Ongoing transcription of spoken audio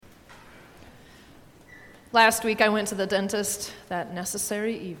Last week I went to the dentist, that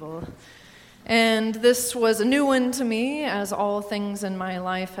necessary evil. And this was a new one to me, as all things in my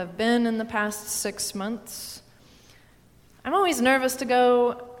life have been in the past 6 months. I'm always nervous to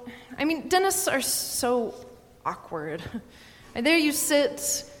go. Dentists are so awkward. And there you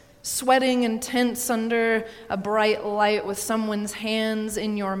sit, sweating and tense under a bright light with someone's hands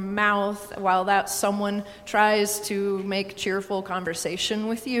in your mouth while that someone tries to make cheerful conversation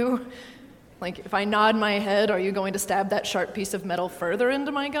with you. Like, if I nod my head, are you going to stab that sharp piece of metal further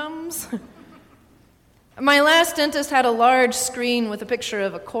into my gums? My last dentist had a large screen with a picture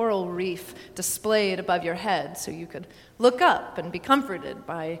of a coral reef displayed above your head so you could look up and be comforted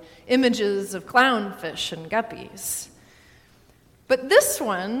by images of clownfish and guppies. But this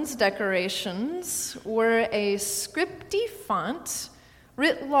one's decorations were a scripty font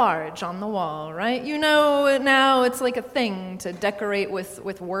writ large on the wall, right? You know now it's like a thing to decorate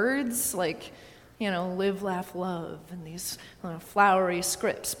with words, like, live, laugh, love, and these flowery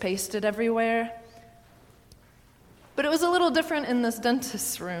scripts pasted everywhere. But it was a little different in this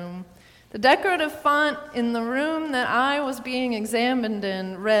dentist's room. The decorative font in the room that I was being examined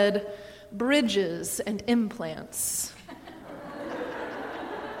in read, "Bridges and Implants."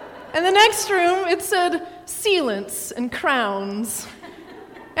 And the next room, it said, "Sealants and Crowns."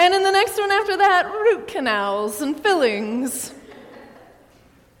 And in the next one after that, "Root canals and fillings."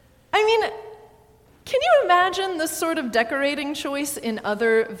 Can you imagine this sort of decorating choice in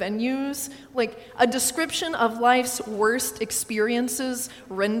other venues? Like a description of life's worst experiences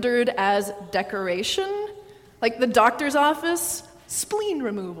rendered as decoration? Like the doctor's office, spleen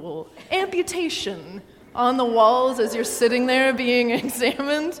removal, amputation on the walls as you're sitting there being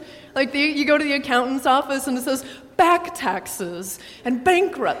examined. Like you go to the accountant's office and it says, back taxes and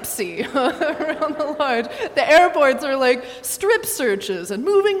bankruptcy around the large. The airports are like strip searches and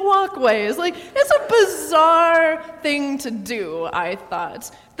moving walkways. Like, it's a bizarre thing to do, I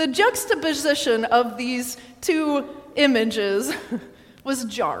thought. The juxtaposition of these two images was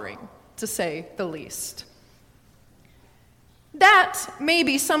jarring, to say the least. That may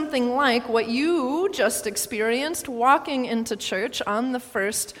be something like what you just experienced walking into church on the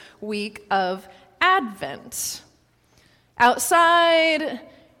first week of Advent. Outside,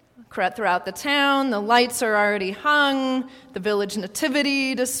 throughout the town, the lights are already hung, the village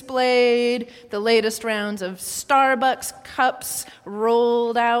nativity displayed, the latest rounds of Starbucks cups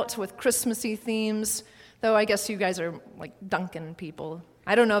rolled out with Christmassy themes, though I guess you guys are like Dunkin' people.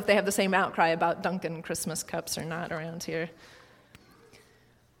 I don't know if they have the same outcry about Dunkin' Christmas cups or not around here.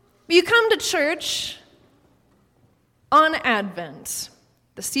 You come to church on Advent,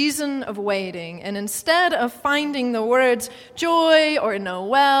 the season of waiting, and instead of finding the words joy or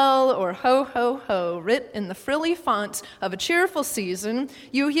Noel or ho, ho, ho writ in the frilly font of a cheerful season,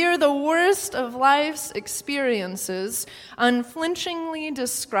 you hear the worst of life's experiences unflinchingly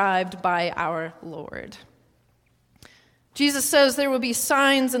described by our Lord. Jesus says there will be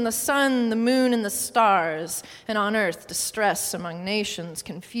signs in the sun, the moon, and the stars, and on earth distress among nations,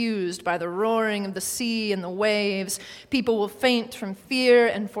 confused by the roaring of the sea and the waves. People will faint from fear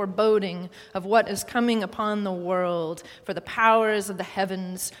and foreboding of what is coming upon the world, for the powers of the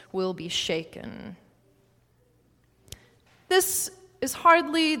heavens will be shaken. This is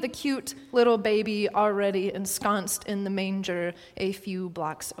hardly the cute little baby already ensconced in the manger a few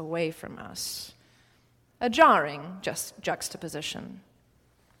blocks away from us. A jarring juxtaposition.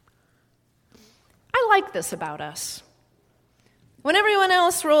 I like this about us. When everyone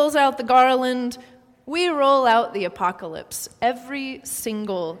else rolls out the garland, we roll out the apocalypse every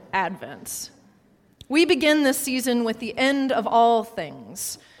single Advent. We begin this season with the end of all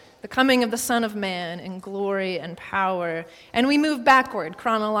things, the coming of the Son of Man in glory and power, and we move backward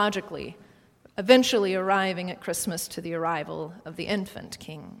chronologically, eventually arriving at Christmas to the arrival of the infant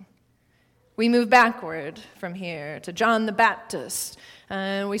King. We move backward from here to John the Baptist,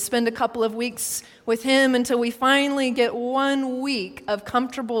 and we spend a couple of weeks with him until we finally get 1 week of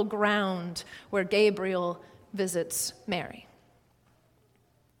comfortable ground where Gabriel visits Mary.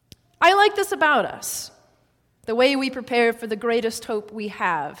 I like this about us, the way we prepare for the greatest hope we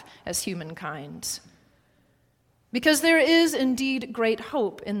have as humankind. Because there is indeed great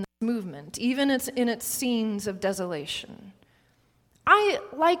hope in this movement, even in its scenes of desolation. I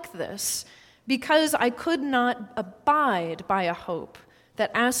like this because I could not abide by a hope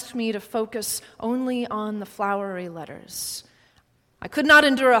that asked me to focus only on the flowery letters. I could not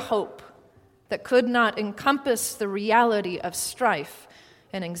endure a hope that could not encompass the reality of strife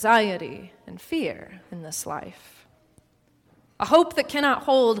and anxiety and fear in this life. A hope that cannot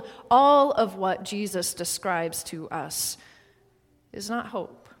hold all of what Jesus describes to us is not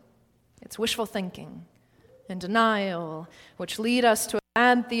hope. It's wishful thinking, and denial, which lead us to a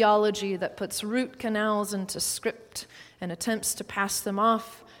bad theology that puts root canals into script and attempts to pass them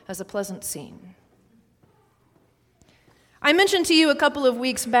off as a pleasant scene. I mentioned to you a couple of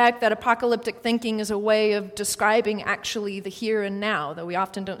weeks back that apocalyptic thinking is a way of describing actually the here and now, though we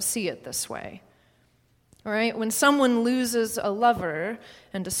often don't see it this way. All right? When someone loses a lover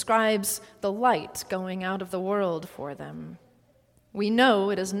and describes the light going out of the world for them, we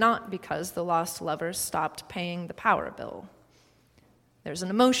know it is not because the lost lover stopped paying the power bill. There's an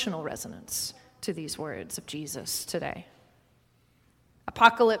emotional resonance to these words of Jesus today.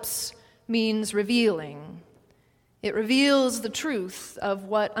 Apocalypse means revealing. It reveals the truth of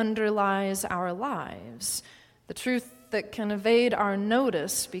what underlies our lives, the truth that can evade our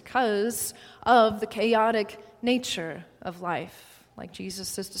notice because of the chaotic nature of life, like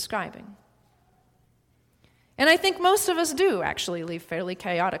Jesus is describing. And I think most of us do actually lead fairly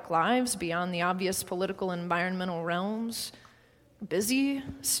chaotic lives beyond the obvious political and environmental realms. Busy,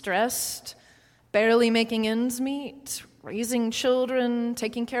 stressed, barely making ends meet, raising children,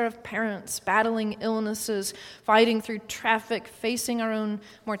 taking care of parents, battling illnesses, fighting through traffic, facing our own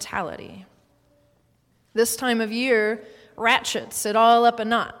mortality. This time of year ratchets it all up a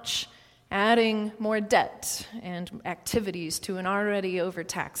notch, adding more debt and activities to an already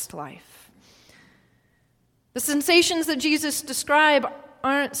overtaxed life. The sensations that Jesus described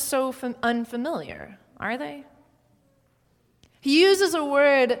aren't so unfamiliar, are they? He uses a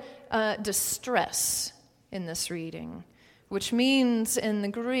word, distress, in this reading, which means in the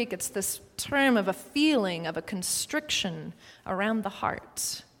Greek, it's this term of a feeling, of a constriction around the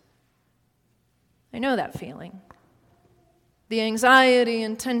heart. I know that feeling. The anxiety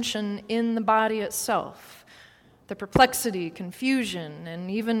and tension in the body itself, the perplexity, confusion, and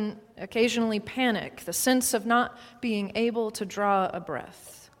even occasionally panic, the sense of not being able to draw a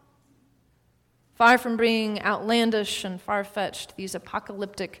breath. Far from being outlandish and far-fetched, these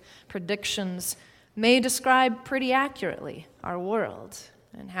apocalyptic predictions may describe pretty accurately our world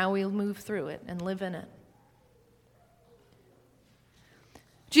and how we'll move through it and live in it.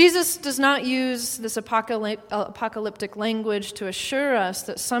 Jesus does not use this apocalyptic language to assure us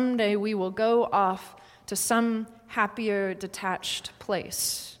that someday we will go off to some happier, detached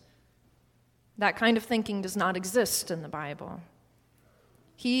place. That kind of thinking does not exist in the Bible.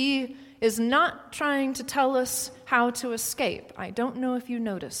 He is not trying to tell us how to escape. I don't know if you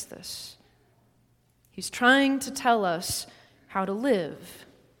noticed this. He's trying to tell us how to live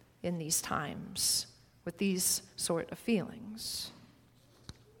in these times with these sort of feelings.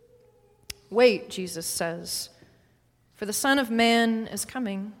 Wait, Jesus says, for the Son of Man is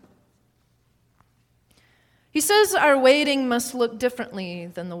coming. He says our waiting must look differently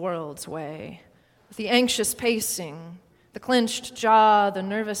than the world's way, with the anxious pacing, the clenched jaw, the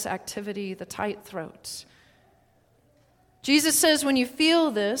nervous activity, the tight throat. Jesus says when you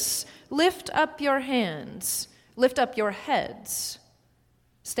feel this, lift up your hands, lift up your heads,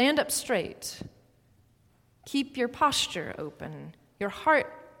 stand up straight, keep your posture open, your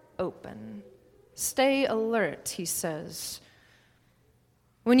heart open, stay alert, he says.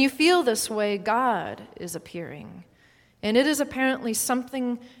 When you feel this way, God is appearing, and it is apparently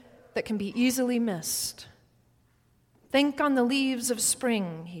something that can be easily missed. Think on the leaves of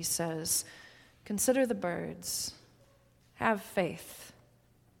spring, he says. Consider the birds. Have faith.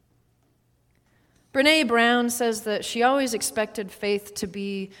 Brené Brown says that she always expected faith to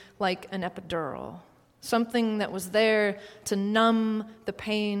be like an epidural, something that was there to numb the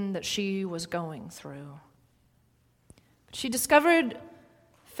pain that she was going through. But she discovered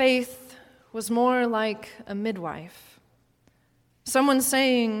faith was more like a midwife, someone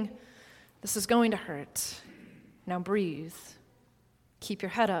saying, "This is going to hurt. Now breathe. Keep your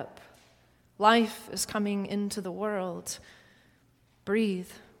head up. Life is coming into the world. Breathe."